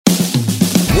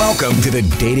Welcome to the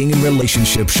Dating and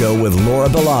Relationship Show with Laura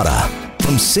Bilotta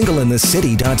from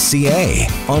singleinthecity.ca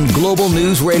on Global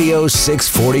News Radio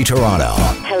 640 Toronto.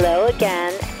 Hello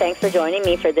again. Thanks for joining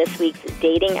me for this week's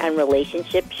Dating and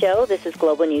Relationship Show. This is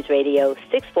Global News Radio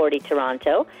 640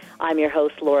 Toronto. I'm your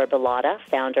host, Laura Bilotta,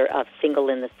 founder of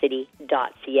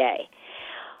singleinthecity.ca.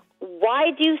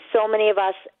 Why do so many of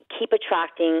us keep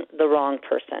attracting the wrong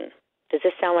person? Does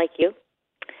this sound like you?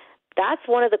 That's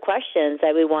one of the questions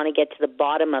that we want to get to the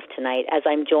bottom of tonight as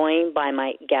I'm joined by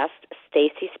my guest,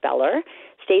 Stacey Speller.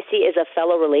 Stacey is a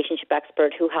fellow relationship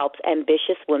expert who helps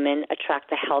ambitious women attract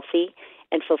the healthy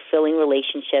and fulfilling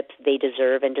relationships they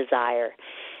deserve and desire.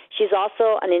 She's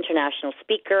also an international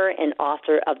speaker and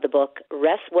author of the book,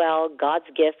 Rest Well, God's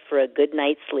Gift for a Good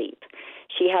Night's Sleep.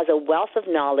 She has a wealth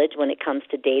of knowledge when it comes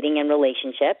to dating and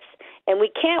relationships, and we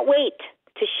can't wait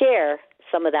to share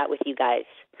some of that with you guys.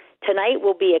 Tonight,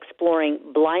 we'll be exploring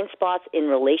blind spots in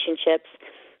relationships,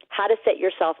 how to set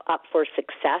yourself up for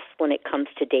success when it comes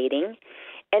to dating,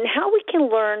 and how we can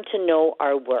learn to know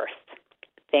our worth.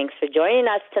 Thanks for joining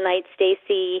us tonight,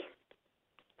 Stacey.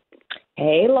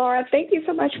 Hey, Laura. Thank you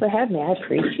so much for having me. I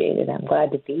appreciate it. I'm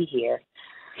glad to be here.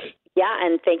 Yeah,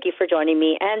 and thank you for joining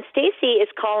me. And Stacey is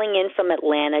calling in from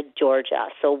Atlanta, Georgia,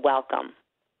 so welcome.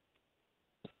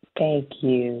 Thank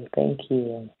you. Thank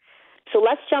you. So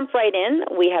let's jump right in.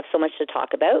 We have so much to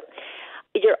talk about.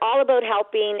 You're all about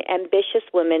helping ambitious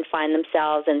women find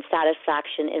themselves and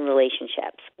satisfaction in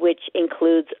relationships, which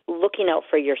includes looking out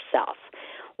for yourself.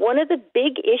 One of the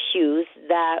big issues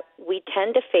that we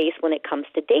tend to face when it comes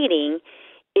to dating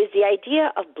is the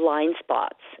idea of blind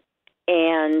spots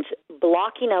and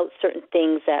blocking out certain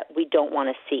things that we don't want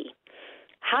to see.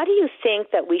 How do you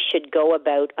think that we should go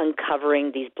about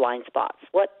uncovering these blind spots?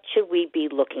 What should we be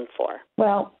looking for?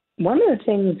 Well, one of the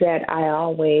things that I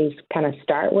always kind of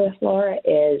start with, Laura,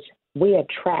 is we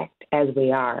attract as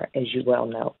we are, as you well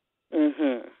know.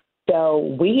 Mm-hmm.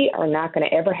 So we are not going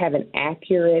to ever have an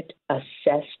accurate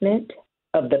assessment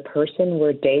of the person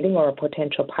we're dating or a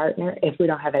potential partner if we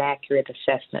don't have an accurate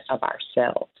assessment of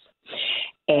ourselves.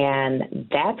 And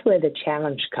that's where the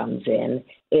challenge comes in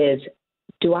is,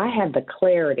 do I have the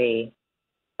clarity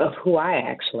of who I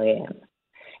actually am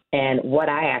and what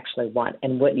I actually want?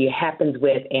 And what happens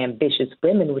with ambitious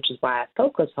women, which is why I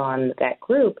focus on that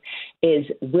group, is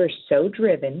we're so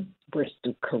driven, we're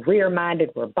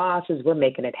career-minded, we're bosses, we're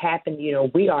making it happen. You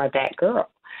know, we are that girl.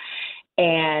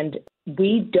 And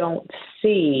we don't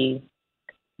see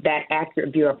that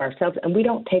accurate view of ourselves, and we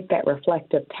don't take that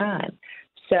reflective time.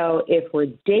 So if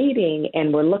we're dating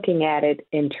and we're looking at it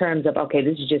in terms of, okay,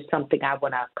 this is just something I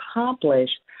want to accomplish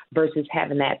versus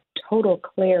having that total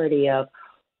clarity of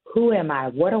who am I,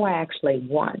 what do I actually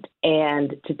want,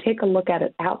 and to take a look at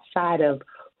it outside of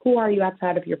who are you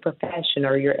outside of your profession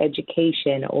or your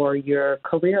education or your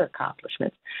career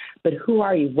accomplishments, but who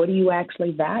are you, what do you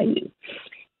actually value?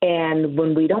 And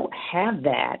when we don't have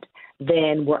that,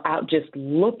 then we're out just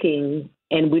looking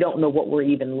and we don't know what we're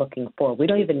even looking for. We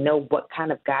don't even know what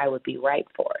kind of guy would be right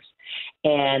for us.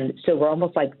 And so we're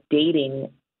almost like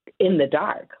dating in the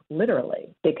dark,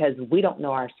 literally, because we don't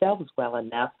know ourselves well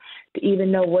enough to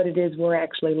even know what it is we're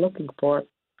actually looking for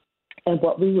and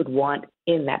what we would want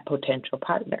in that potential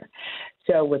partner.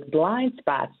 So with blind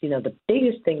spots, you know, the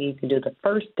biggest thing you can do, the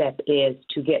first step is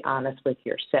to get honest with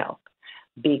yourself,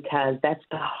 because that's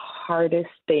the hardest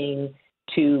thing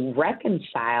to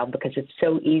reconcile because it's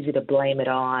so easy to blame it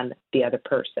on the other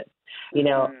person. You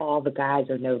know, all the guys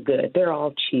are no good. They're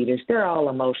all cheaters. They're all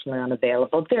emotionally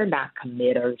unavailable. They're not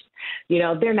committers. You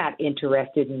know, they're not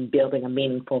interested in building a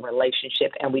meaningful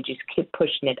relationship, and we just keep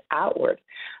pushing it outward.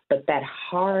 But that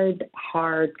hard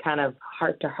kind of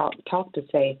heart-to-heart talk to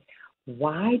say,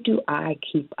 why do I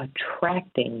keep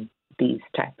attracting these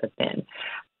type of men?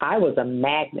 I was a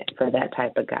magnet for that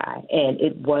type of guy, and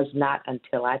it was not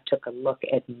until I took a look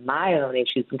at my own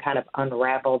issues and kind of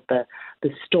unraveled the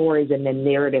stories and the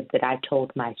narrative that I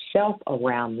told myself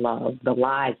around love, the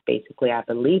lies basically I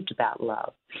believed about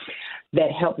love,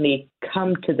 that helped me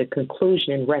come to the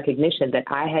conclusion and recognition that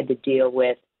I had to deal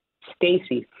with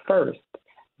Stacey first,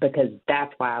 because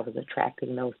that's why I was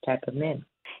attracting those type of men.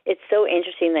 It's so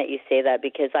interesting that you say that,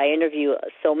 because I interview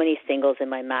so many singles in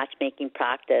my matchmaking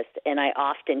practice, and I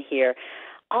often hear,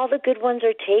 all the good ones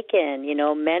are taken. You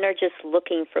know, men are just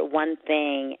looking for one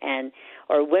thing,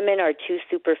 or women are too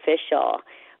superficial.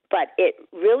 But it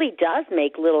really does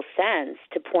make little sense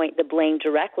to point the blame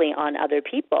directly on other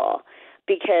people,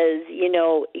 because, you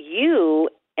know, you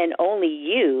and only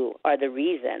you are the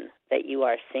reason that you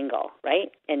are single, right?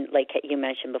 And like you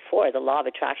mentioned before, the law of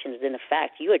attraction is in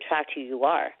effect. You attract who you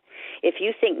are. If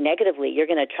you think negatively, you're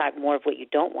going to attract more of what you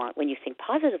don't want. When you think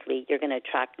positively, you're going to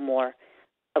attract more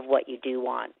of what you do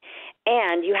want.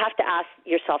 And you have to ask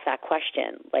yourself that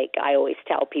question. Like I always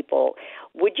tell people,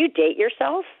 would you date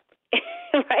yourself?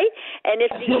 Right? And if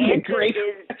the answer is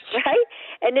right,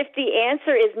 and if the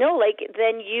answer is no, like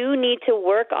then you need to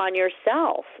work on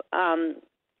yourself.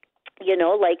 You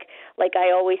know, like I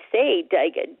always say,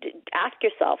 ask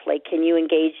yourself, like, can you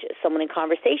engage someone in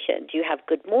conversation? Do you have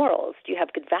good morals? Do you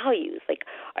have good values? Like,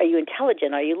 are you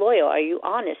intelligent? Are you loyal? Are you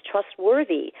honest,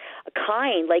 trustworthy,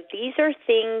 kind? Like, these are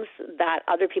things that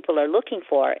other people are looking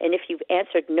for. And if you've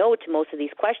answered no to most of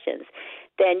these questions,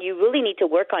 then you really need to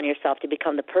work on yourself to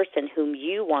become the person whom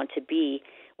you want to be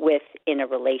with in a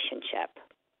relationship.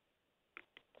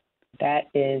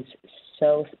 That is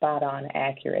so spot on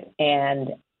accurate.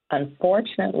 And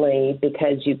unfortunately,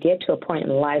 because you get to a point in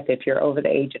life, if you're over the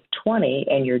age of 20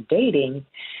 and you're dating,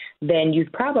 then you've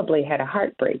probably had a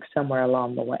heartbreak somewhere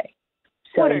along the way.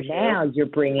 So now you're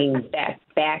bringing that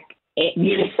back.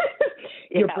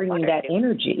 You're bringing that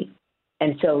energy.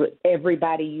 And so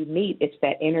everybody you meet, it's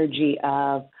that energy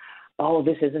of, oh,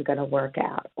 this isn't going to work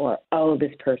out, or, oh,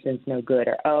 this person's no good,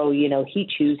 or, oh, you know, he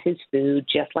chews his food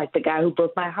just like the guy who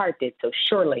broke my heart did, so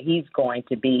surely he's going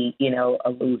to be, you know, a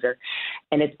loser.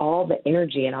 And it's all the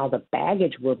energy and all the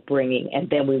baggage we're bringing, and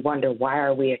then we wonder, why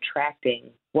are we attracting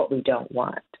what we don't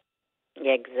want?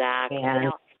 Exactly.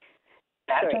 And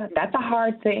that's a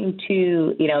hard thing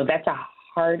to, you know, it's a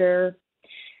harder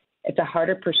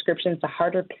prescription. It's a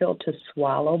harder pill to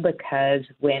swallow, because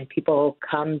when people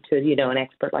come to, you know, an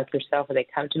expert like yourself, or they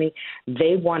come to me,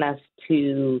 they want us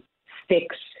to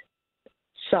fix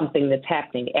something that's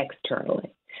happening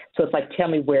externally. So it's like, tell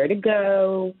me where to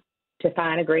go to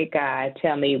find a great guy.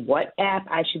 Tell me what app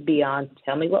I should be on.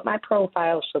 Tell me what my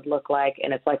profile should look like.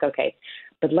 And it's like, okay,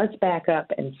 but let's back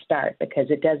up and start,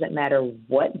 because it doesn't matter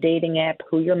what dating app,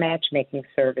 who your matchmaking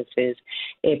service is.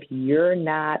 If you're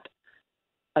not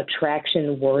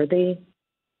attraction worthy,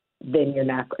 then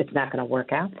it's not going to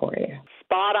work out for you.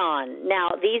 Spot on.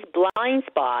 Now, these blind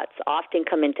spots often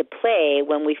come into play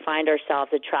when we find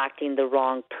ourselves attracting the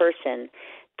wrong person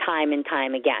time and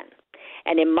time again.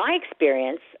 And in my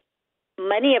experience,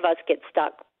 many of us get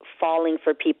stuck falling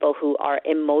for people who are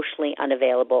emotionally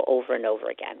unavailable over and over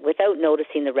again without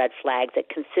noticing the red flags that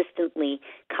consistently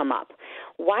come up.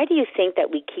 Why do you think that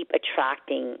we keep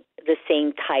attracting the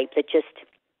same type that just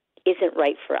isn't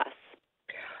right for us?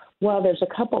 Well, there's a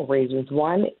couple of reasons.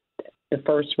 One, the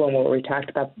first one where we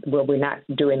talked about where we're not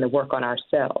doing the work on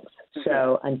ourselves. Mm-hmm.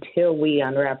 So until we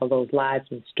unravel those lies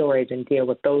and stories and deal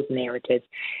with those narratives,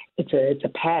 it's a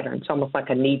pattern. It's almost like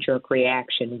a knee-jerk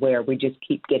reaction where we just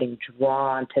keep getting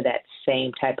drawn to that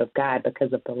same type of guy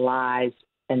because of the lies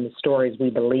and the stories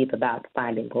we believe about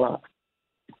finding love.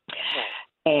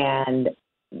 And,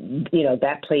 you know,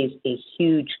 that plays a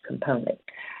huge component.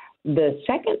 The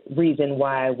second reason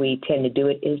why we tend to do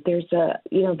it is there's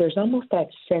almost that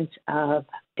sense of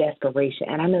desperation.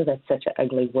 And I know that's such an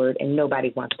ugly word and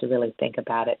nobody wants to really think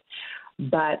about it.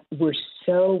 But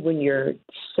when you're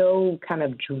so kind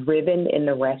of driven in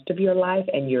the rest of your life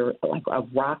and you're like a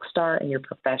rock star in your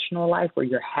professional life where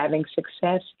you're having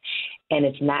success and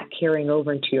it's not carrying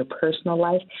over into your personal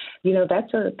life, you know,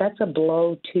 that's a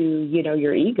blow to, you know,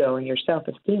 your ego and your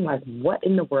self-esteem. Like, what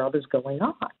in the world is going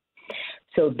on?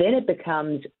 So then it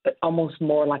becomes almost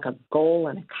more like a goal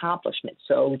and accomplishment.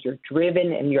 So you're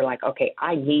driven and you're like, okay,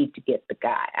 I need to get the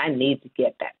guy. I need to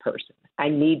get that person. I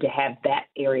need to have that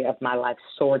area of my life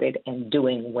sorted and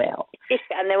doing well.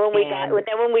 And then when we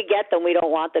get them, we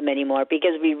don't want them anymore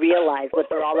because we realize what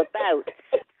they're all about.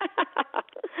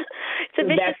 It's a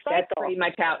vicious cycle.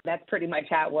 That's pretty much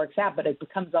how it works out. But it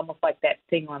becomes almost like that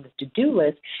thing on the to-do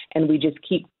list, and we just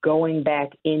keep going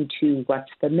back into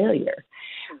what's familiar.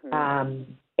 Mm-hmm.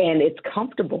 And it's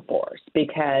comfortable for us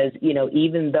because, you know,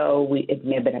 even though it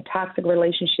may have been a toxic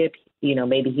relationship, you know,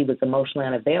 maybe he was emotionally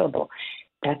unavailable,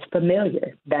 that's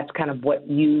familiar. That's kind of what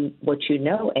you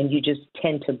know, and you just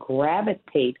tend to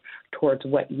gravitate towards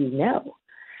what you know.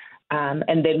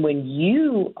 And then when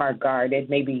you are guarded,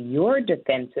 maybe you're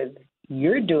defensive,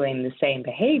 you're doing the same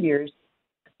behaviors,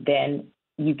 then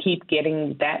you keep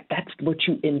getting that. That's what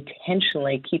you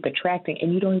intentionally keep attracting,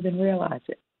 and you don't even realize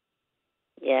it.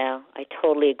 Yeah, I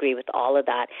totally agree with all of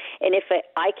that. And if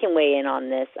I can weigh in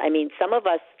on this, I mean, some of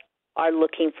us are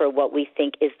looking for what we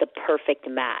think is the perfect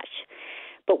match.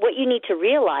 But what you need to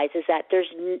realize is that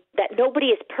that nobody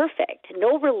is perfect.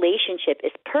 No relationship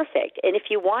is perfect. And if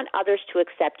you want others to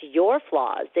accept your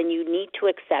flaws, then you need to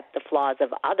accept the flaws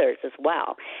of others as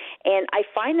well. And I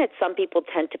find that some people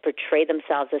tend to portray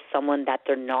themselves as someone that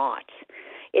they're not.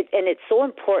 And it's so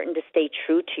important to stay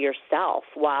true to yourself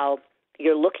while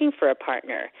you're looking for a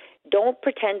partner. Don't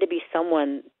pretend to be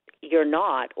someone you're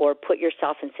not, or put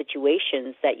yourself in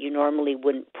situations that you normally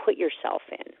wouldn't put yourself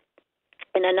in.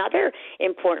 And another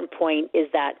important point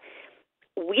is that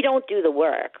we don't do the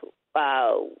work.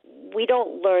 We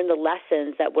don't learn the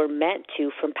lessons that we're meant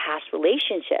to from past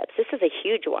relationships. This is a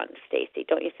huge one, Stacey,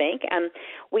 don't you think?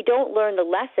 We don't learn the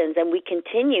lessons, and we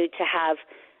continue to have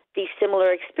these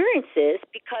similar experiences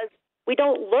because we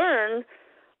don't learn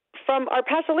from our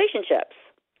past relationships.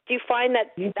 Do you find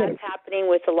that that's happening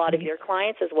with a lot of your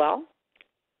clients as well?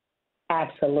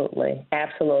 Absolutely.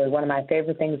 Absolutely. One of my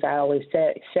favorite things I always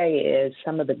say is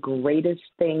some of the greatest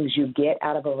things you get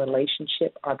out of a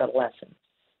relationship are the lessons.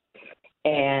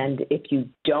 And if you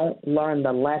don't learn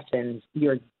the lessons,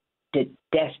 you're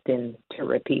destined to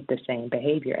repeat the same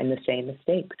behavior and the same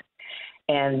mistakes.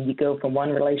 And you go from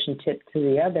one relationship to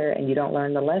the other and you don't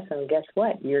learn the lesson, guess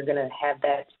what? You're going to have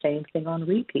that same thing on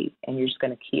repeat, and you're just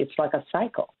going to keep, it's like a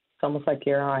cycle. It's almost like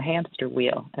you're on a hamster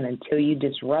wheel. And until you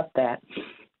disrupt that,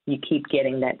 you keep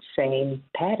getting that same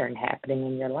pattern happening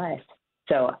in your life.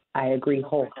 So I agree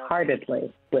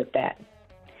wholeheartedly with that.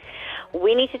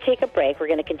 We need to take a break. We're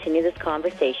going to continue this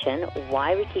conversation,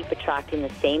 why we keep attracting the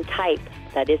same type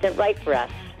that isn't right for us,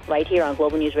 right here on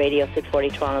Global News Radio 640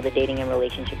 Toronto, the Dating and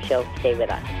Relationship Show. Stay with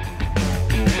us.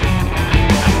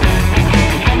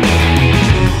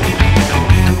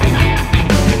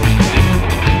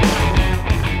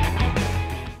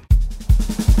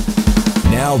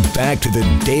 Now back to the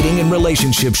Dating and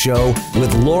Relationship Show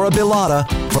with Laura Bilotta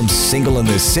from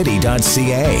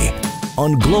singleinthecity.ca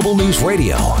on Global News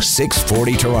Radio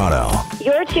 640 Toronto.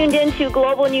 You're tuned in to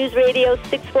Global News Radio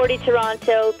 640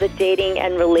 Toronto, the Dating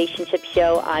and Relationship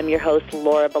Show. I'm your host,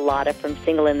 Laura Bilotta from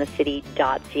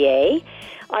singleinthecity.ca.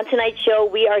 On tonight's show,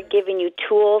 we are giving you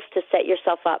tools to set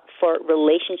yourself up for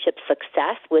relationship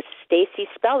success with Stacey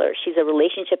Speller. She's a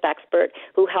relationship expert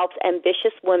who helps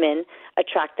ambitious women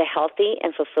attract the healthy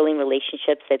and fulfilling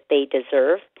relationships that they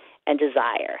deserve and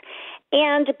desire.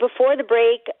 And before the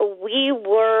break, we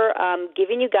were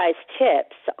giving you guys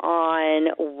tips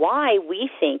on why we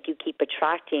think you keep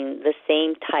attracting the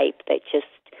same type that just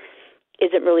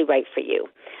isn't really right for you.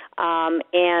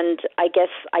 And I guess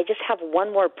I just have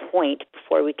one more point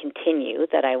before we continue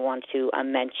that I want to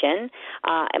mention.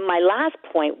 And my last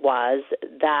point was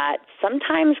that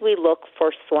sometimes we look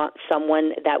for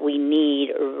someone that we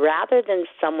need rather than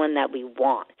someone that we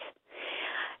want.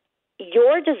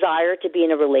 Your desire to be in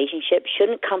a relationship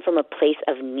shouldn't come from a place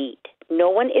of need.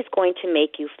 No one is going to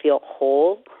make you feel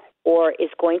whole or is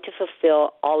going to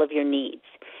fulfill all of your needs,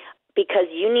 because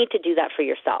you need to do that for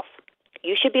yourself.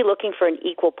 You should be looking for an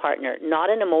equal partner,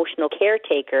 not an emotional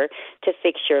caretaker to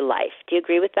fix your life. Do you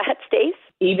agree with that, Stace?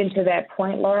 Even to that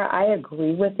point, Laura, I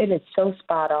agree with it. It's so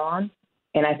spot on.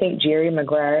 And I think Jerry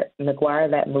Maguire,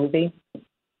 that movie,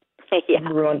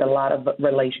 ruined a lot of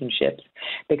relationships,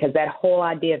 because that whole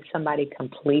idea of somebody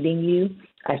completing you,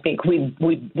 I think we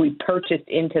purchased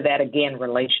into that, again,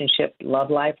 relationship, love,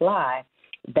 life, lie,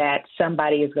 that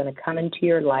somebody is going to come into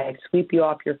your life, sweep you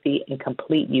off your feet, and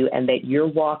complete you, and that you're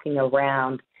walking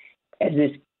around as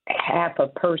this half a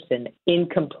person,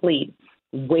 incomplete,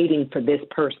 waiting for this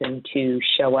person to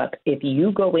show up. If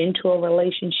you go into a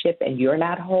relationship and you're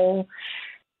not whole,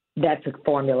 that's a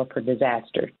formula for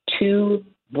disaster. Two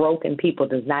broken people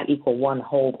does not equal one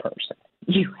whole person.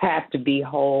 You have to be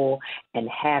whole and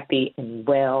happy and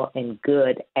well and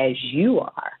good as you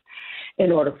are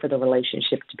in order for the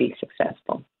relationship to be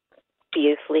successful.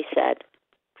 Beautifully said.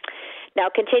 Now,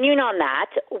 continuing on that,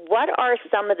 what are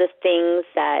some of the things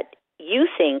that you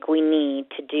think we need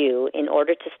to do in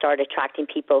order to start attracting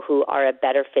people who are a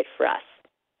better fit for us?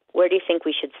 Where do you think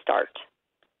we should start?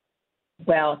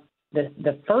 Well,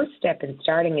 the first step in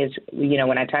starting is,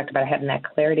 when I talked about having that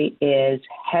clarity, is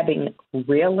having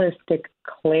realistic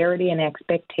clarity and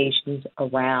expectations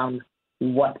around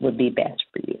what would be best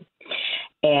for you.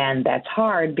 And that's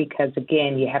hard because,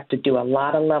 again, you have to do a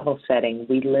lot of level setting.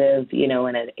 We live, in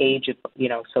an age of,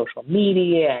 social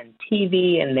media and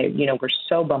TV, and we're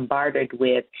so bombarded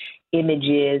with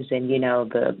images and,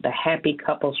 the happy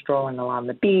couple strolling along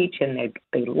the beach, and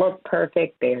they look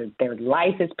perfect. Their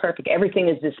life is perfect. Everything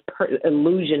is this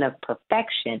illusion of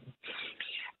perfection,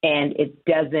 and it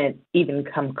doesn't even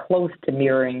come close to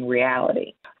mirroring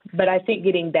reality. But I think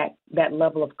getting that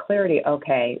level of clarity,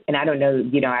 okay, and I don't know,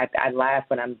 I laugh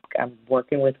when I'm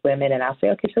working with women, and I'll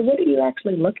say, okay, so what are you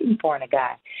actually looking for in a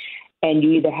guy? And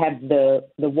you either have the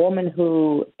woman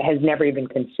who has never even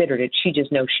considered it. She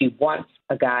just knows she wants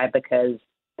a guy because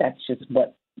that's just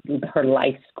what her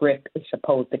life script is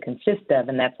supposed to consist of,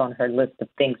 and that's on her list of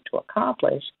things to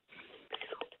accomplish.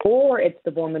 Or it's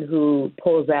the woman who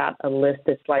pulls out a list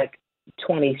that's like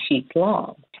 20 sheets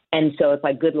long. And so it's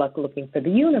like, good luck looking for the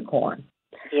unicorn.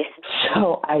 Yes.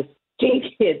 So I think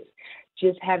it's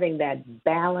just having that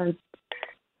balanced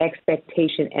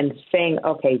expectation and saying,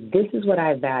 okay, this is what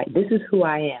I value. This is who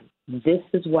I am. This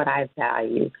is what I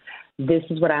value. This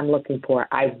is what I'm looking for.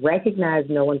 I recognize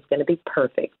no one's going to be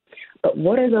perfect, but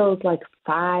what are those like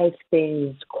 5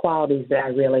 things, qualities that I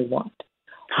really want?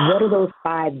 What are those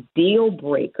 5 deal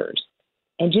breakers?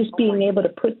 And just being able to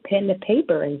put pen to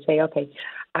paper and say, okay,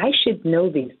 I should know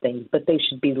these things, but they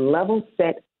should be level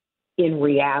set in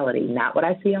reality, not what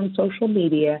I see on social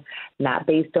media, not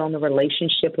based on the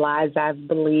relationship lies I've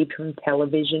believed from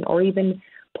television or even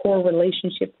poor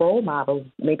relationship role models,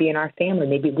 maybe in our family.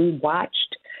 Maybe we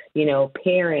watched,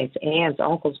 parents, aunts,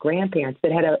 uncles, grandparents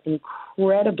that had an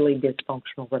incredibly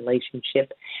dysfunctional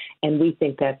relationship, and we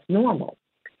think that's normal.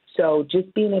 So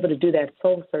just being able to do that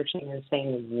soul searching and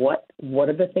saying, what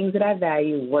are the things that I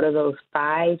value? What are those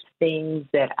 5 things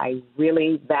that I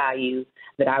really value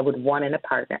that I would want in a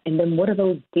partner? And then what are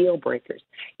those deal breakers?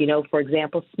 For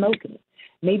example, smoking.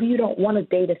 Maybe you don't want to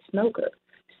date a smoker.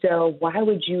 So why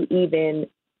would you even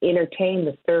entertain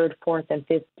the 3rd, 4th, and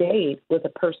 5th date with a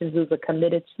person who's a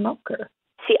committed smoker?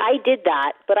 See, I did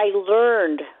that, but I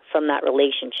learned from that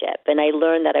relationship, and I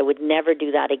learned that I would never do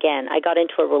that again. I got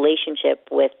into a relationship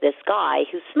with this guy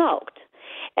who smoked,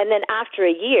 and then after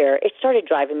a year, it started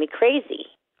driving me crazy,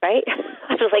 right?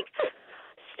 I was like,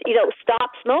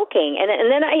 stop smoking. And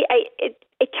then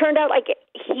it turned out like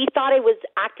he thought I was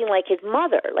acting like his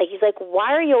mother. Like, he's like,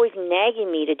 why are you always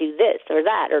nagging me to do this or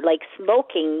that? Or like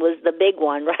smoking was the big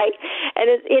one, right?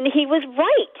 And he was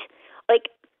right.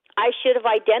 Like, I should have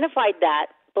identified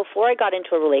that before I got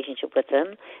into a relationship with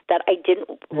him, that I didn't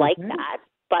like that,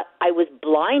 but I was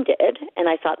blinded, and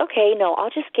I thought, okay, no, I'll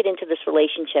just get into this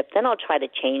relationship, then I'll try to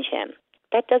change him.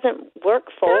 That doesn't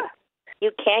work, folks. Yeah.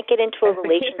 You can't get into a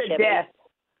relationship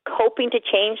hoping to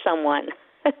change someone.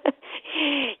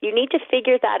 You need to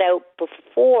figure that out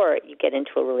before you get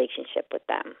into a relationship with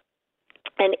them.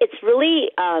 And it's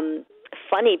really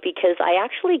funny because I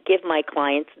actually give my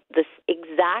clients this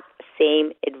exact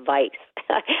same advice.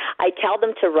 I tell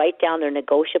them to write down their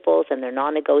negotiables and their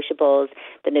non-negotiables.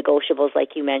 The negotiables,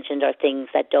 like you mentioned, are things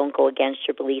that don't go against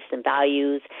your beliefs and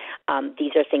values.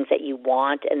 These are things that you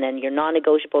want, and then your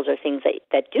non-negotiables are things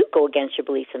that do go against your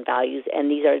beliefs and values,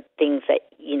 and these are things that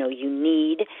you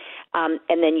need. And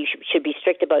then you should be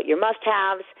strict about your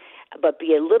must-haves, but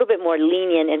be a little bit more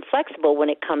lenient and flexible when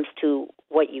it comes to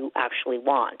what you actually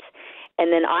want.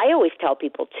 And then I always tell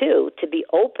people, too, to be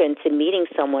open to meeting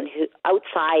someone who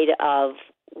outside of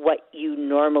what you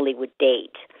normally would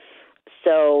date.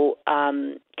 So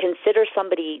consider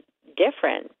somebody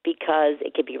different because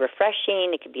it could be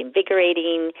refreshing, it could be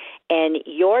invigorating, and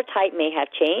your type may have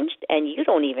changed, and you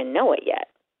don't even know it yet.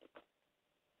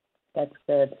 That's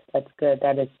good. That's good.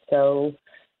 That is so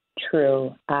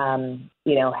true.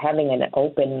 Having an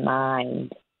open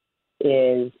mind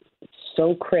is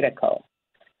so critical.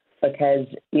 Because,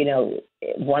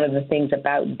 one of the things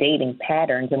about dating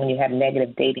patterns, and when you have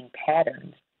negative dating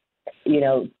patterns,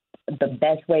 the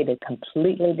best way to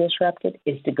completely disrupt it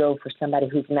is to go for somebody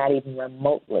who's not even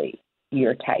remotely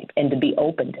your type and to be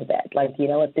open to that. Like,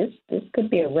 this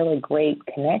could be a really great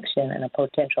connection and a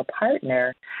potential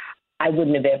partner. I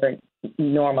wouldn't have ever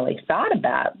normally thought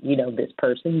about, this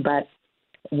person, but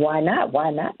why not? Why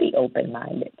not be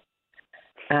open-minded?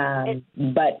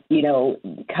 But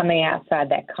coming outside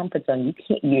that comfort zone,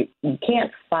 you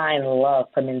can't find love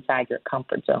from inside your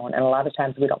comfort zone. And a lot of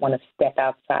times we don't want to step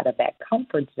outside of that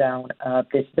comfort zone of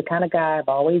this is the kind of guy I've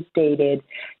always dated,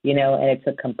 and it's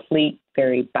a complete,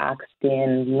 very boxed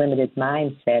in, limited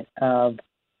mindset of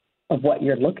what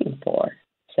you're looking for.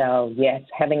 So yes,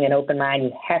 having an open mind,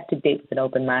 you have to date with an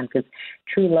open mind because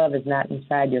true love is not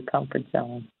inside your comfort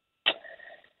zone.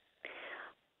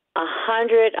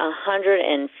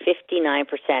 159%.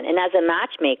 And as a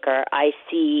matchmaker, I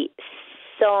see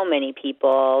so many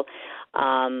people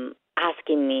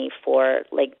asking me for,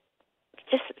 like,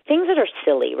 just things that are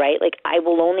silly, right? Like, I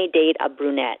will only date a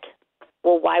brunette.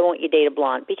 Well, why won't you date a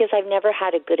blonde? Because I've never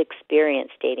had a good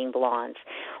experience dating blondes.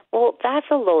 Well, that's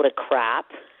a load of crap.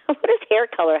 What does hair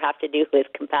color have to do with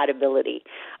compatibility?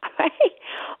 Right?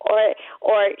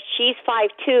 Or she's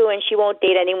 5'2" and she won't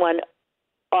date anyone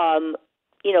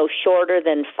shorter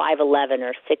than 5'11"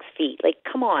 or 6 feet. Like,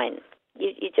 come on.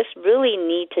 You just really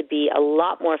need to be a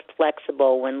lot more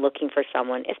flexible when looking for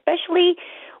someone, especially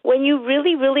when you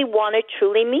really, really want to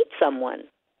truly meet someone.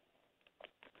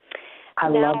 I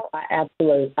love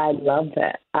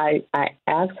that. I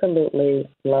absolutely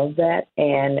love that,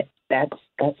 and that's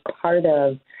part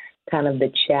of kind of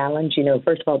the challenge.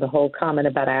 First of all, the whole comment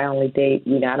about I don't date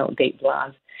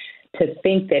blondes. To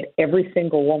think that every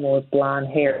single woman with blonde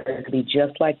hair could be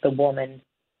just like the woman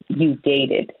you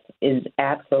dated is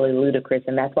absolutely ludicrous.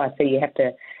 And that's why I say you have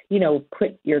to,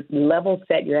 put your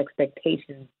set your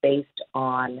expectations based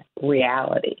on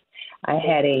reality. I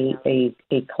had a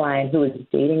client who was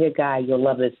dating a guy. You'll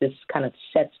love this. This kind of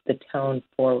sets the tone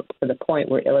for the point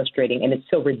we're illustrating. And it's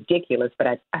so ridiculous, but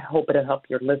I hope it'll help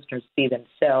your listeners see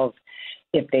themselves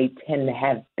if they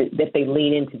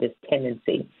lean into this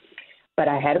tendency. But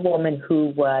I had a woman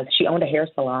she owned a hair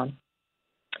salon,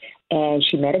 and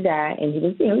she met a guy, and he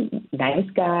was, nice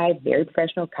guy, very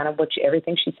professional, kind of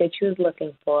everything she said she was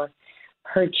looking for.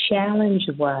 Her challenge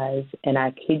was, and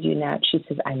I kid you not, she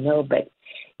says, I know, but,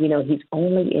 he's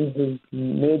only in his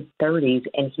mid-30s,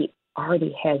 and he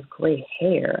already has gray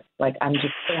hair. Like, I'm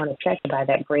just so unaffected by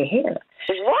that gray hair.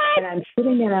 What? And I'm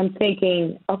sitting there and I'm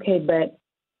thinking, okay, but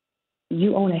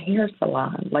you own a hair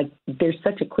salon. Like, there's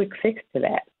such a quick fix to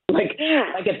that. Like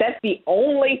if that's the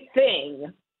only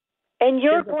thing. And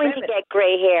you're going to get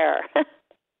gray hair.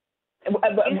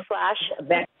 Newsflash.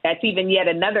 That's even yet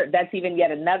another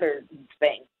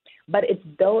thing. But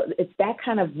it's that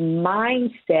kind of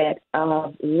mindset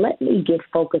of let me get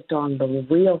focused on the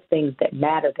real things that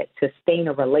matter, that sustain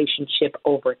a relationship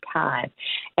over time.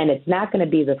 And it's not going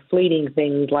to be the fleeting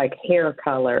things like hair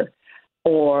color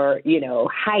or,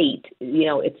 height.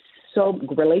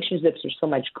 Relationships are so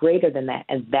much greater than that.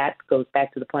 And that goes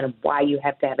back to the point of why you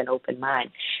have to have an open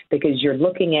mind, because you're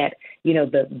looking at,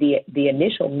 the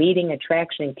initial meeting,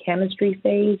 attraction, and chemistry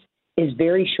phase is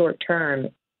very short term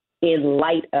in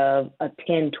light of a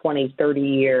 10, 20,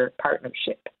 30-year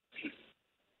partnership.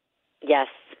 Yes.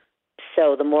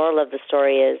 So the moral of the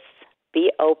story is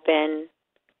be open,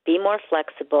 be more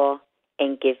flexible,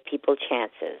 and give people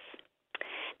chances.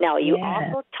 Now, you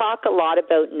also talk a lot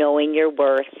about knowing your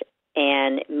worth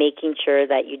and making sure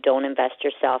that you don't invest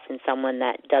yourself in someone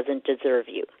that doesn't deserve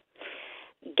you.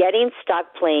 Getting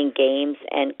stuck playing games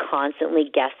and constantly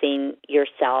guessing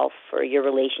yourself or your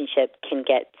relationship can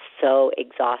get so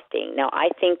exhausting. Now, I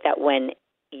think that when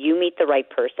you meet the right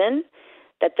person,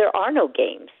 that there are no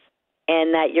games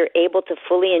and that you're able to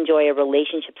fully enjoy a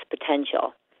relationship's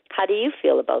potential. How do you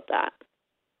feel about that?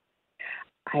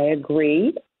 I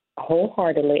agree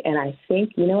wholeheartedly. And I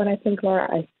think, Laura?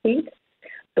 I think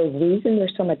the reason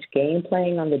there's so much game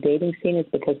playing on the dating scene is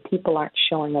because people aren't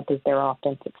showing up as their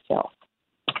authentic self.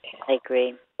 I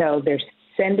agree. So they're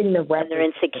sending the and they're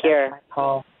insecure. I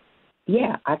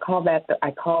call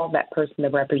that person the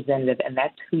representative, and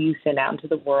that's who you send out into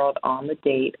the world on the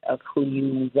date of who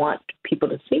you want people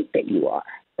to think that you are,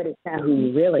 but it's not who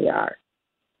you really are.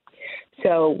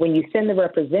 So when you send the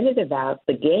representative out,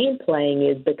 the game playing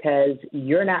is because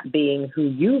you're not being who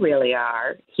you really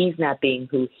are, he's not being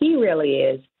who he really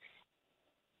is,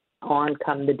 on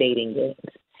come the dating games.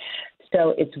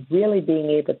 So it's really being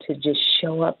able to just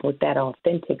show up with that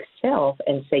authentic self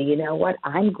and say, you know what,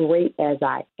 I'm great as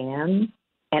I am,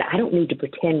 and I don't need to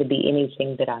pretend to be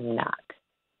anything that I'm not.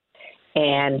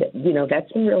 And,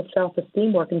 that's some real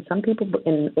self-esteem work. And some people,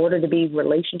 in order to be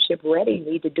relationship ready,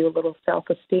 need to do a little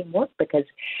self-esteem work, because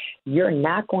you're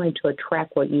not going to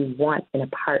attract what you want in a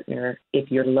partner if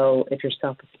you're low, if your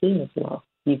self-esteem is low.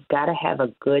 You've got to have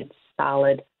a good,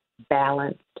 solid,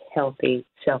 balanced, healthy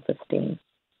self-esteem.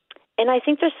 And I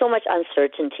think there's so much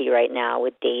uncertainty right now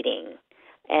with dating.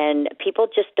 And people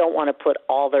just don't want to put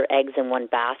all their eggs in one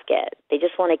basket. They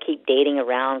just want to keep dating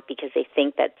around because they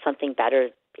think that something better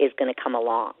is going to come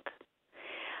along.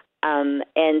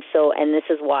 And this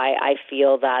is why I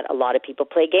feel that a lot of people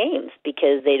play games,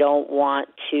 because they don't want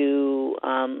to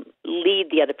lead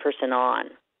the other person on,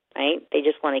 right? They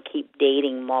just want to keep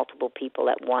dating multiple people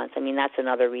at once. I mean, that's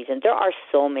another reason. There are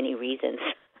so many reasons,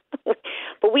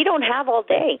 but we don't have all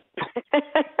day.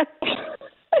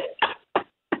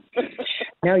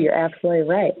 No, you're absolutely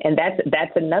right. And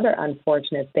that's another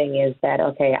unfortunate thing is that,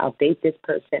 okay, I'll date this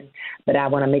person, but I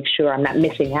want to make sure I'm not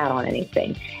missing out on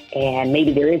anything. And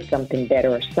maybe there is something better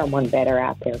or someone better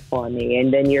out there for me.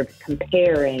 And then you're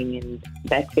comparing, and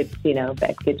that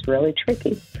gets really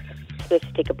tricky. Let's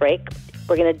take a break.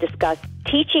 We're going to discuss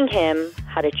teaching him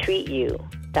how to treat you.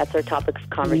 That's our topic of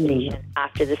conversation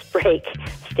after this break.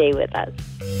 Stay with us.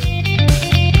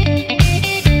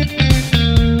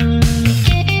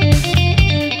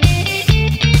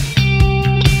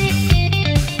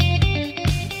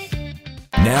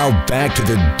 Now back to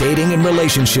the Dating and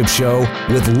Relationship Show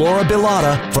with Laura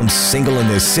Bilotta from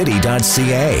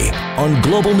singleinthecity.ca on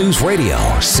Global News Radio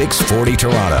 640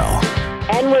 Toronto.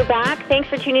 And we're back. Thanks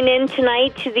for tuning in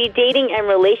tonight to the Dating and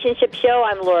Relationship Show.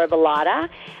 I'm Laura Bilotta.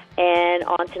 And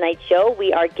on tonight's show,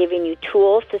 we are giving you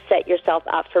tools to set yourself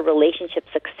up for relationship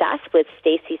success with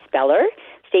Stacey Speller.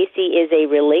 Stacey is a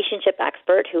relationship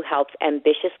expert who helps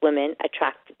ambitious women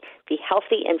attract the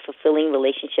healthy and fulfilling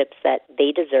relationships that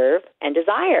they deserve and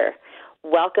desire.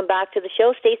 Welcome back to the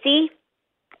show, Stacey.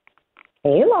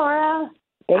 Hey, Laura.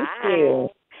 Thank you.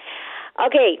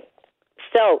 Okay,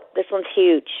 so this one's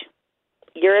huge.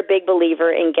 You're a big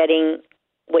believer in getting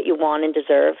what you want and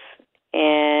deserve,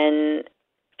 and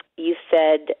you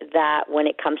said that when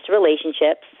it comes to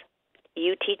relationships,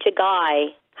 you teach a guy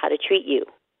how to treat you.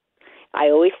 I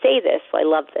always say this. I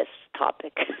love this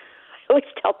topic. I always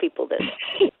tell people this.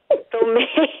 So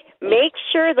make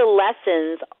sure the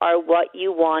lessons are what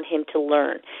you want him to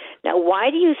learn. Now, why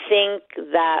do you think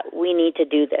that we need to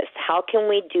do this? How can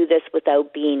we do this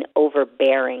without being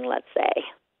overbearing, let's say?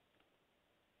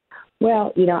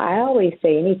 Well, I always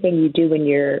say anything you do when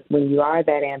you are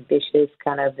that ambitious,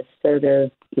 kind of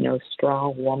assertive,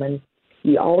 strong woman,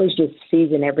 you always just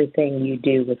season everything you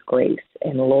do with grace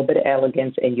and a little bit of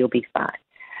elegance, and you'll be fine.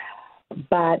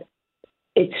 But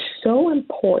it's so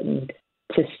important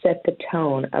to set the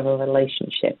tone of a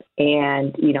relationship.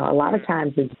 And, a lot of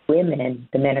times as women,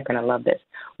 the men are going to love this,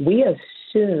 we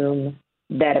assume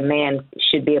that a man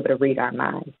should be able to read our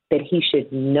minds, that he should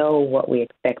know what we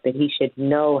expect, that he should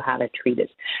know how to treat us,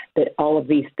 that all of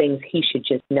these things he should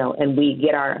just know. And we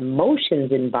get our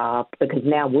emotions involved because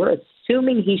now we're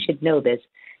assuming he should know this.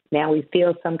 Now we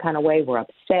feel some kind of way. We're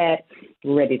upset.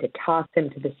 We're ready to toss him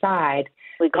to the side.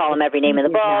 We call him every name in the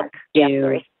book.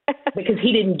 Because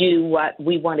he didn't do what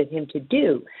we wanted him to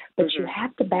do. But you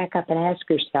have to back up and ask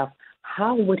yourself,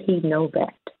 how would he know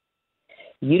that?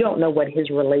 You don't know what his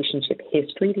relationship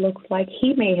history looks like.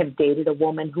 He may have dated a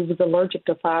woman who was allergic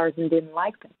to flowers and didn't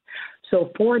like them. So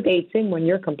 4 dates in, when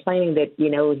you're complaining that,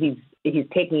 he's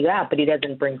taking you out, but he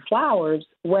doesn't bring flowers,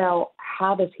 well,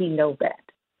 how does he know that?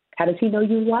 How does he know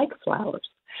you like flowers?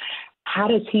 How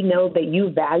does he know that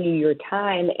you value your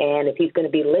time, and if he's going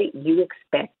to be late, you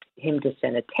expect him to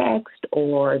send a text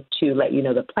or to let you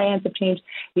know the plans have changed?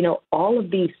 All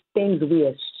of these things we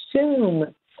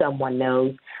assume someone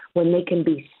knows when they can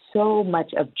be so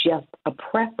much of just a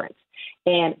preference.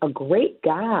 And a great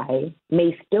guy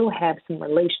may still have some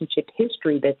relationship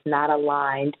history that's not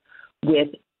aligned with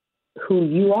who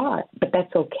you are, but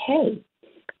that's okay,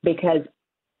 because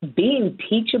being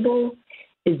teachable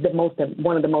is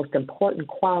one of the most important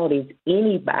qualities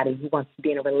anybody who wants to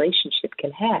be in a relationship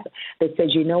can have, that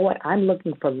says, you know what, I'm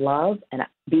looking for love, and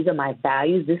these are my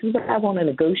values. This is what I want to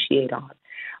negotiate on.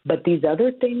 But these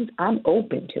other things, I'm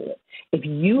open to it. If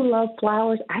you love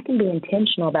flowers, I can be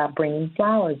intentional about bringing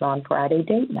flowers on Friday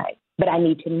date night, but I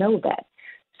need to know that.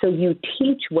 So you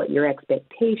teach what your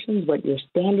expectations, what your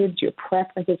standards, your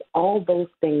preferences, all those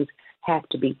things have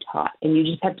to be taught, and you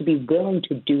just have to be willing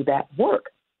to do that work.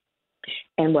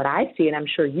 And what I see, and I'm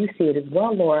sure you see it as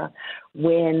well, Laura,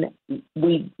 when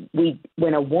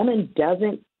when a woman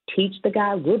doesn't teach the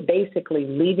guy, we're basically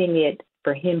leaving it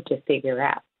for him to figure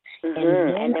out.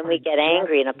 And then we get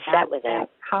angry and upset with him.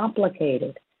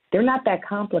 Complicated. They're not that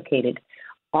complicated.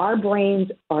 Our brains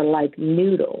are like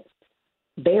noodles.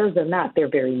 Theirs are not. They're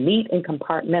very neat and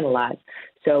compartmentalized.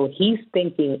 So he's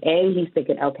thinking,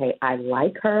 okay, I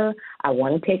like her. I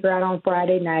want to take her out on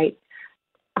Friday night.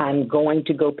 I'm going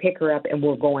to go pick her up, and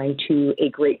we're going to a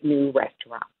great new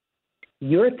restaurant.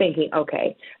 You're thinking,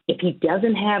 okay, if he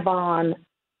doesn't have on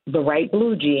the right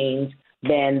blue jeans,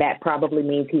 then that probably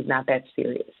means he's not that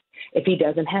serious. If he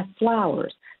doesn't have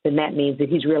flowers, then that means that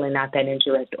he's really not that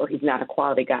interested, or he's not a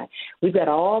quality guy. We've got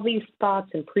all these thoughts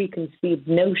and preconceived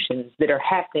notions that are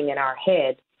happening in our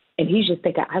head, and he's just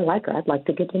thinking, I like her. I'd like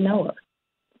to get to know her.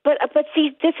 But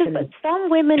see, some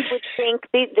women would think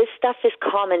this stuff is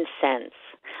common sense.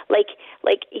 Like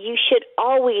you should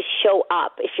always show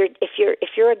up. If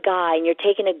you're a guy and you're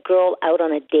taking a girl out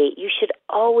on a date, you should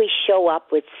always show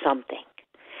up with something.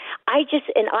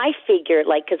 I figure,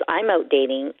 because I'm out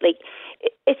dating,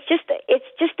 it's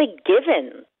just a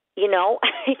given,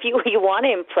 If you want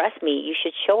to impress me, you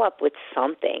should show up with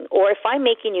something. Or if I'm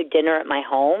making you dinner at my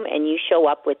home and you show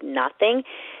up with nothing,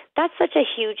 that's such a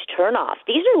huge turnoff.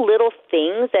 These are little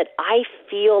things that I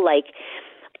feel like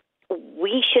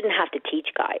we shouldn't have to teach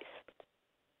guys.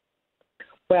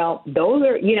 Well, those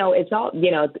are, it's all,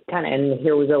 kind of, and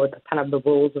here we go with kind of the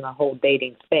rules and the whole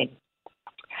dating thing.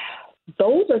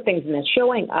 Those are things, and then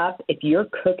showing up, if you're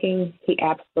cooking, he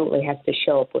absolutely has to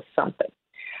show up with something.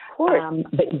 Of course.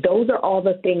 But those are all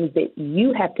the things that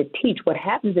you have to teach. What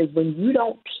happens is when you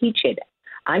don't teach it,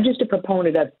 I'm just a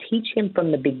proponent of teach him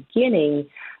from the beginning,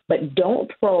 But don't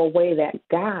throw away that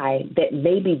guy that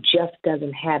maybe just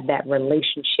doesn't have that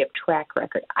relationship track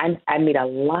record. I meet a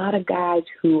lot of guys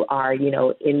who are,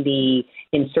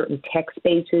 in certain tech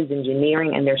spaces,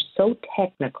 engineering, and they're so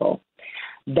technical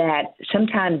that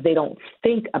sometimes they don't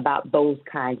think about those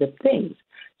kinds of things.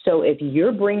 So if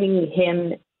you're bringing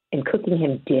him and cooking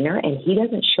him dinner and he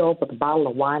doesn't show up with a bottle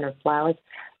of wine or flowers,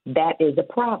 that is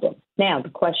a problem. Now, the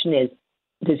question is,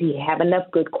 does he have enough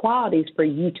good qualities for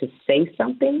you to say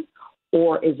something,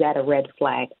 or is that a red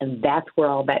flag? And that's where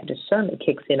all that discernment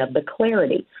kicks in of the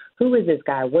clarity. Who is this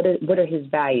guy? What are his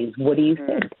values? What do you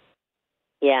think?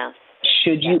 Yes.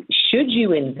 Should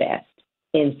you invest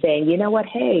in saying, you know what,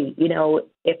 hey,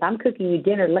 if I'm cooking you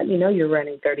dinner, let me know you're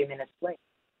running 30 minutes late.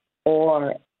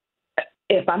 Or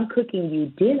if I'm cooking you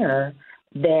dinner,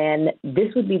 then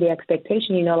this would be the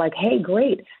expectation, like, hey,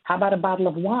 great, how about a bottle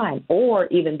of wine? Or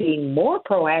even being more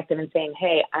proactive and saying,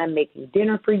 hey, I'm making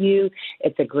dinner for you.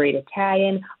 It's a great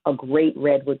Italian. A great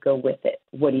red would go with it.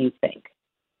 What do you think?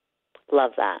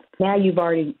 Love that. Now you've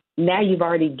already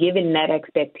given that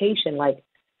expectation, like,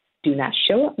 do not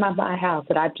show up at my house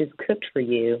that I've just cooked for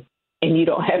you and you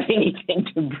don't have anything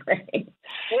to bring.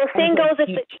 Well, same goes if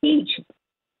you teach.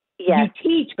 Yes. You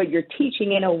teach, but you're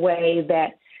teaching in a way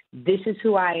that this is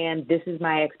who I am, this is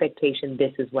my expectation,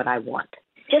 this is what I want.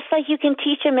 Just like you can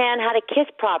teach a man how to kiss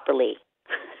properly.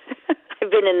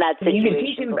 I've been in that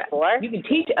situation before. You can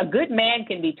teach. A good man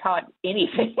can be taught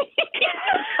anything.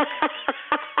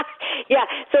 Yeah,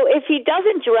 so if he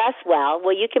doesn't dress well,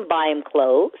 you can buy him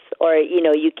clothes, or,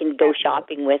 you can go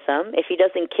shopping with him. If he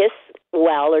doesn't kiss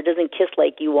well or doesn't kiss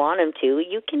like you want him to,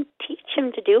 you can teach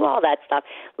him to do all that stuff.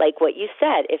 Like what you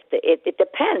said, it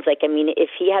depends. If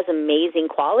he has amazing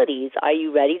qualities, are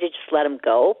you ready to just let him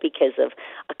go because of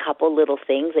a couple little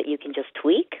things that you can just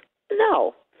tweak?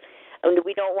 No.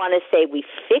 We don't want to say we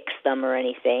fix them or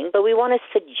anything, but we want to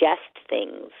suggest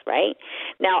things, right?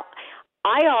 Now,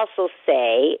 I also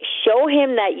say show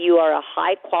him that you are a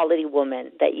high-quality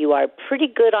woman, that you are pretty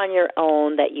good on your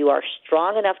own, that you are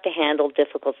strong enough to handle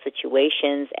difficult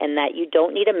situations, and that you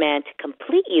don't need a man to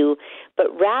complete you, but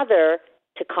rather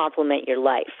to complement your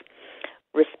life.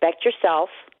 Respect yourself.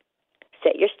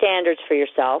 Set your standards for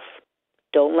yourself.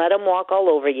 Don't let him walk all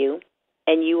over you,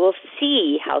 and you will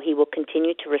see how he will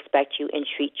continue to respect you and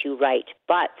treat you right.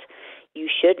 But you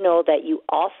should know that you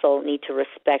also need to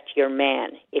respect your man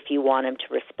if you want him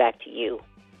to respect you.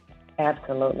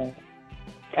 Absolutely.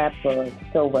 Absolutely.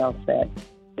 So well said.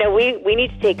 Now, we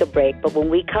need to take a break, but when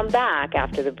we come back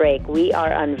after the break, we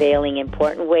are unveiling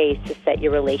important ways to set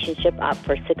your relationship up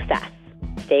for success.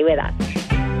 Stay with us.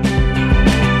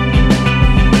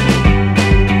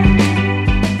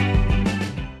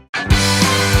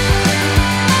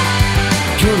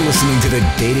 You're listening to the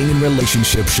Dating and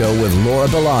Relationship Show with Laura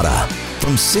Bilotta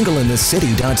from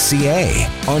singleinthecity.ca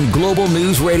on Global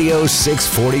News Radio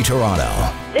 640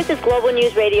 Toronto. This is Global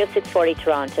News Radio 640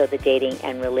 Toronto, the Dating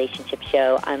and Relationship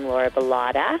Show. I'm Laura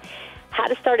Bilotta. How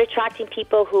to start attracting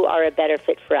people who are a better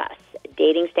fit for us.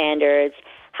 Dating standards.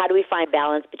 How do we find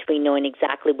balance between knowing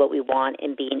exactly what we want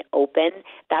and being open?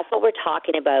 That's what we're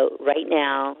talking about right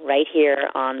now, right here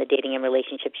on the Dating and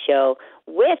Relationship Show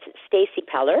with Stacey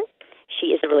Speller. She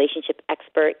is a relationship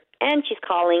expert, and she's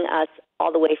calling us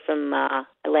all the way from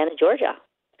Atlanta, Georgia.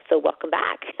 So welcome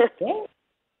back.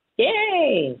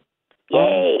 Yay!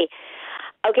 Yay!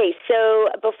 Okay, so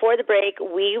before the break,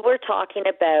 we were talking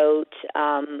about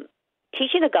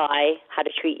teaching a guy how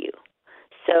to treat you.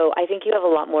 So I think you have a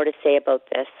lot more to say about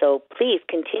this. So please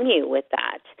continue with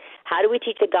that. How do we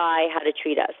teach a guy how to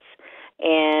treat us?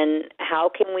 And how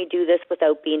can we do this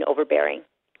without being overbearing?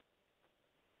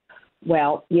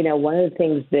 Well, one of the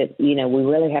things that, we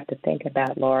really have to think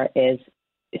about, Laura, is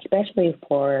especially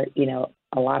for,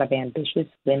 a lot of ambitious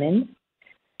women,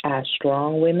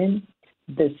 strong women,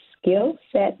 the skill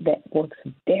set that works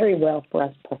very well for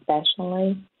us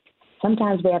professionally,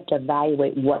 sometimes we have to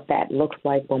evaluate what that looks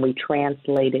like when we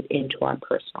translate it into our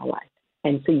personal life.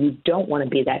 And so you don't want to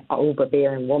be that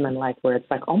overbearing woman, where it's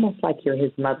almost like you're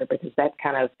his mother, because that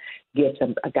kind of gets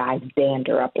a guy's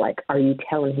dander up. Are you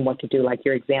telling him what to do? Like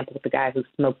your example with the guy who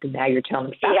smoked, and now you're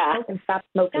telling him, stop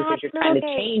smoking, because you're trying to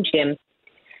change him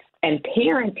and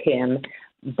parent him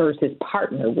versus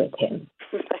partner with him.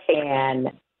 Right.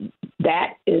 And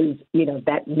that is,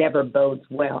 that never bodes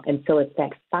well. And so it's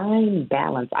that fine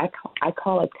balance. I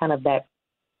call it kind of that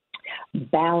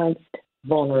balanced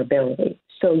vulnerability.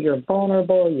 So you're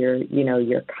vulnerable, you're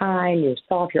kind, you're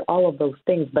soft, you're all of those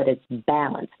things, but it's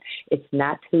balanced. It's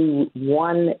not to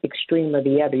one extreme or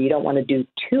the other. You don't want to do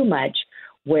too much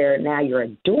where now you're a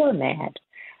doormat,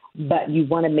 but you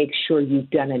want to make sure you've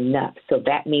done enough. So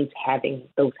that means having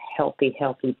those healthy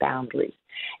boundaries.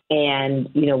 And,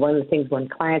 one of the things when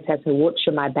clients ask me, what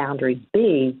should my boundaries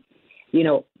be?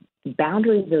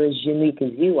 Boundaries are as unique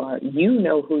as you are. You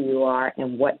know who you are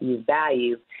and what you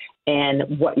value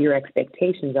and what your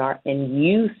expectations are, and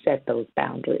you set those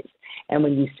boundaries. And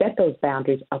when you set those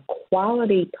boundaries, a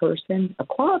quality person, a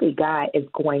quality guy is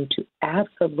going to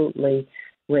absolutely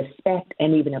respect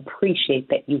and even appreciate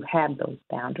that you have those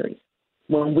boundaries.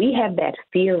 When we have that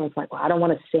fear of like, well, I don't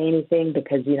want to say anything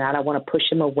because, I don't want to push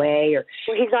him away, or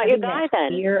he's not your guy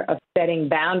then. Fear of setting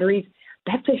boundaries,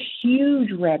 that's a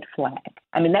huge red flag.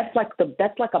 I mean, that's like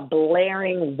a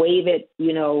blaring, wave it,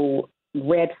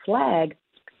 red flag,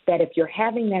 that if you're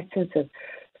having that sense of,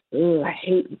 oh, I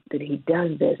hate that he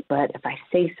does this, but if I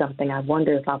say something, I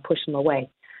wonder if I'll push him away.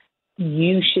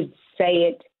 You should say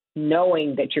it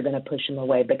knowing that you're going to push him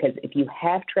away, because if you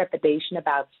have trepidation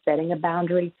about setting a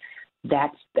boundary,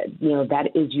 that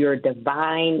is your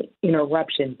divine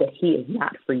interruption that he is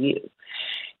not for you.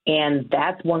 And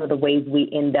that's one of the ways we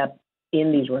end up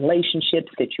in these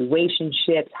relationships,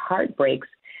 situationships, heartbreaks,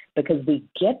 because we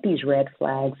get these red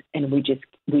flags and we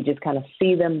just kind of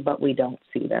see them, but we don't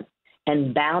see them.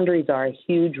 And boundaries are a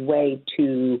huge way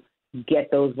to get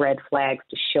those red flags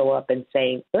to show up and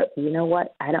say, oh, you know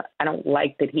what? I don't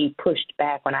like that he pushed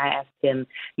back when I asked him,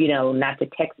 not to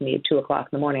text me at 2:00 in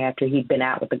the morning after he'd been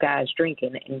out with the guys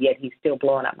drinking, and yet he's still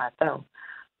blowing up my phone.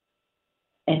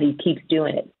 And he keeps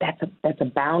doing it. That's a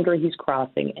boundary he's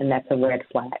crossing, and that's a red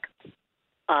flag.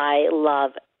 I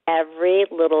love every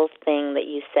little thing that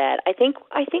you said. I think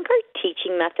our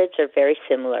teaching methods are very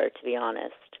similar, to be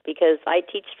honest, because I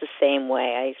teach the same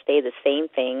way. I say the same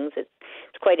things. It's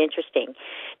quite interesting.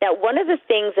 Now, one of the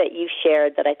things that you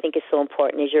shared that I think is so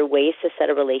important is your ways to set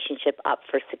a relationship up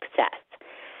for success.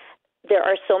 There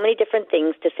are so many different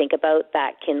things to think about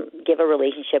that can give a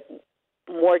relationship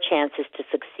more chances to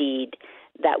succeed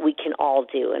that we can all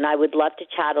do. And I would love to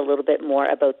chat a little bit more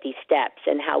about these steps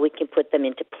and how we can put them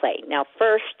into play. Now,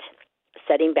 first,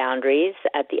 setting boundaries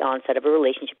at the onset of a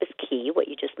relationship is key, what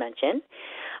you just mentioned.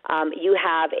 You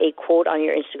have a quote on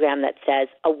your Instagram that says,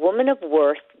 "A woman of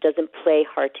worth doesn't play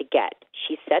hard to get.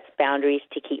 She sets boundaries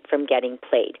to keep from getting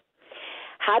played."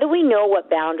 How do we know what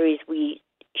boundaries we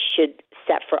should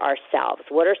set for ourselves?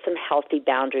 What are some healthy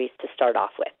boundaries to start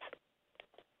off with?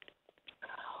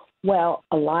 Well,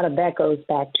 a lot of that goes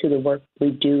back to the work we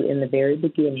do in the very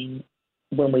beginning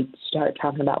when we start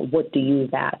talking about what do you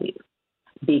value,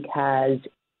 because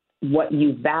what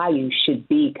you value should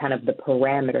be kind of the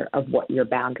parameter of what your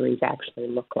boundaries actually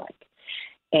look like.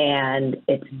 And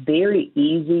it's very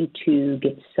easy to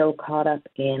get so caught up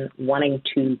in wanting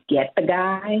to get the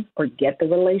guy or get the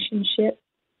relationship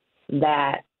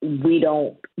that we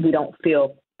don't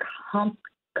feel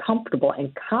comfortable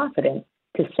and confident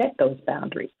to set those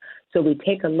boundaries. So we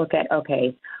take a look at,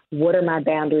 okay, what are my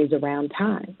boundaries around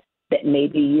time? That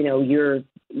maybe,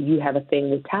 you have a thing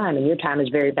with time, and your time is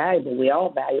very valuable. We all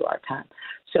value our time.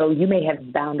 So you may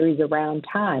have boundaries around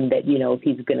time that, if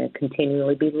he's going to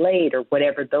continually be late or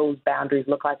whatever those boundaries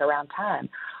look like around time,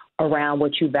 around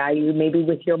what you value maybe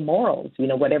with your morals,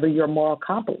 whatever your moral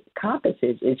compass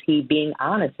is. Is he being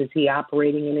honest? Is he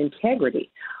operating in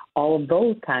integrity? All of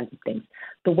those kinds of things.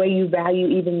 The way you value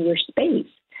even your space.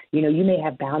 You may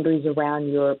have boundaries around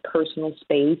your personal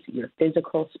space, your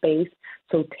physical space.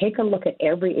 So take a look at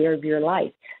every area of your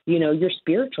life, your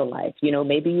spiritual life.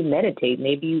 Maybe you meditate,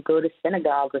 maybe you go to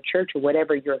synagogue or church or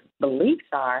whatever your beliefs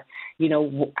are.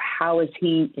 How is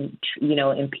he,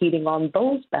 impeding on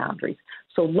those boundaries?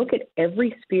 So look at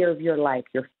every sphere of your life,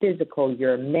 your physical,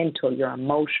 your mental, your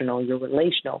emotional, your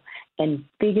relational, and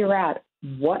figure out,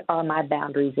 what are my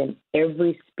boundaries in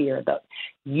every sphere of those?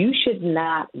 You should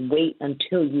not wait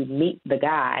until you meet the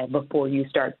guy before you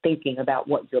start thinking about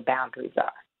what your boundaries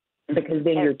are, because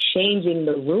then you're changing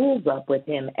the rules up with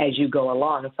him as you go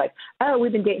along. It's like, oh,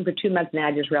 we've been dating for 2 months now.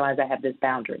 I just realized I have this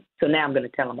boundary, so now I'm going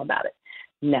to tell him about it.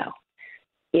 No.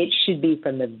 It should be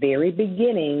from the very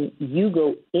beginning. You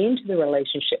go into the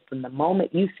relationship from the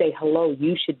moment you say hello.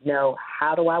 You should know,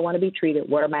 how do I want to be treated?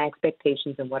 What are my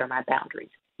expectations and what are my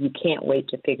boundaries? You can't wait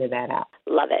to figure that out.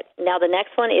 Love it. Now, the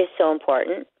next one is so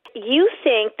important. You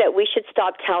think that we should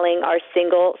stop telling our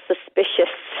single, suspicious,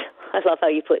 I love how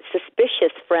you put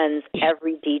suspicious friends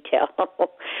every detail.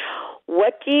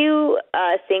 What do you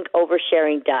think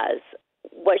oversharing does?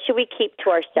 What should we keep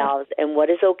to ourselves, and what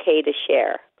is okay to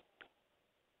share?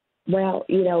 Well,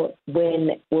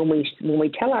 when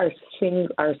we tell our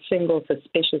single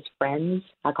suspicious friends,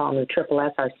 I call them the triple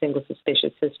S, our single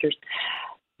suspicious sisters,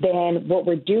 then what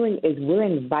we're doing is we're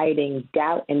inviting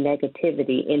doubt and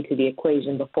negativity into the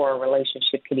equation before a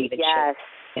relationship can even show.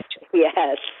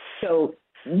 Yes. So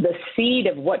the seed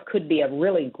of what could be a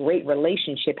really great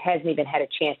relationship hasn't even had a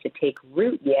chance to take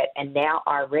root yet, and now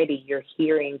already you're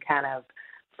hearing kind of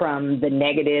from the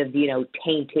negative,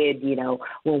 tainted,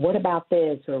 well, what about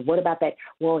this or what about that?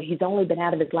 Well, he's only been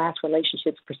out of his last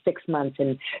relationships for 6 months,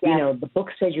 and, the book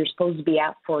says you're supposed to be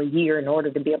out for a year in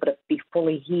order to be able to be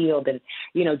fully healed, and,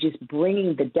 just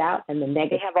bringing the doubt and the negativity.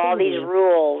 They have all these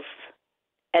rules,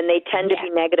 and they tend to be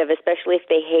negative, especially if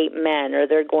they hate men or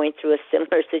they're going through a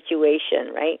similar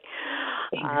situation, right?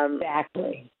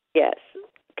 Exactly. Yes.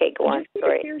 Okay, go on.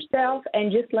 Just be yourself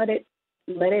and just let it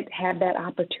have that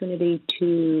opportunity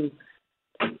to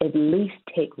at least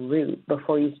take root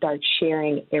before you start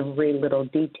sharing every little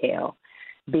detail,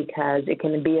 because it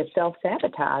can be a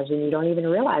self-sabotage and you don't even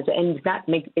realize it. And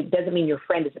it doesn't mean your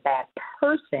friend is a bad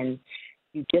person.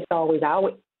 You just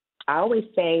I always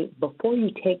say, before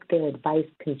you take their advice,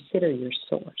 consider your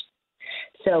source.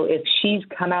 So if she's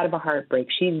come out of a heartbreak,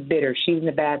 she's bitter, she's in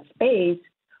a bad space,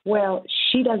 well,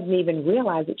 she doesn't even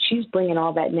realize that she's bringing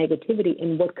all that negativity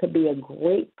in what could be a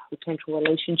great potential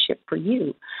relationship for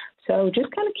you. So just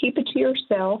kind of keep it to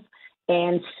yourself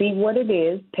and see what it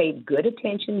is. Pay good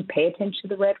attention. Pay attention to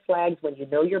the red flags. When you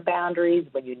know your boundaries,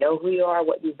 when you know who you are,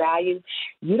 what you value,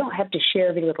 you don't have to share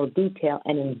every little detail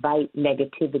and invite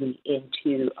negativity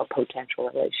into a potential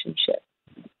relationship.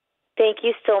 Thank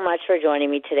you so much for joining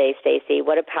me today, Stacey.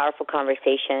 What a powerful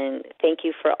conversation. Thank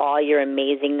you for all your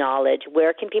amazing knowledge.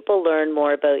 Where can people learn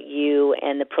more about you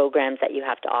and the programs that you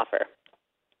have to offer?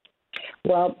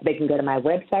 Well, they can go to my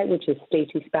website, which is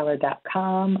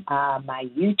staceyspeller.com, my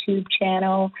YouTube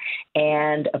channel,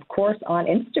 and, of course, on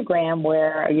Instagram,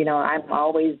 where, I'm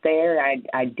always there.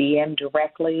 I DM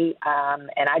directly, and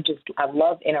I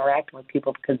love interacting with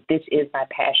people, because this is my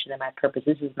passion and my purpose.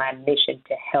 This is my mission,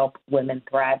 to help women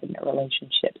thrive in their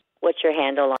relationships. What's your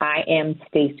handle? I am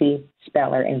Stacey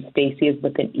Speller, and Stacey is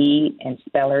with an E and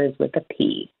Speller is with a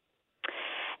P.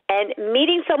 And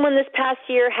meeting someone this past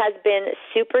year has been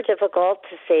super difficult,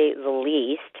 to say the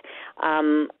least.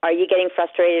 Are you getting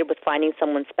frustrated with finding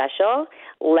someone special?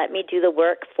 Let me do the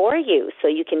work for you. So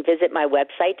you can visit my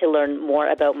website to learn more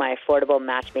about my affordable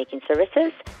matchmaking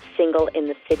services,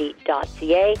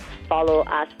 singleinthecity.ca. Follow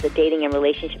us, the Dating and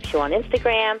Relationship Show, on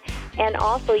Instagram. And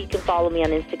also you can follow me on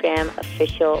Instagram,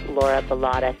 official Laura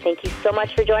Bilotta. Thank you so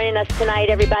much for joining us tonight,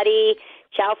 everybody.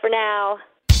 Ciao for now.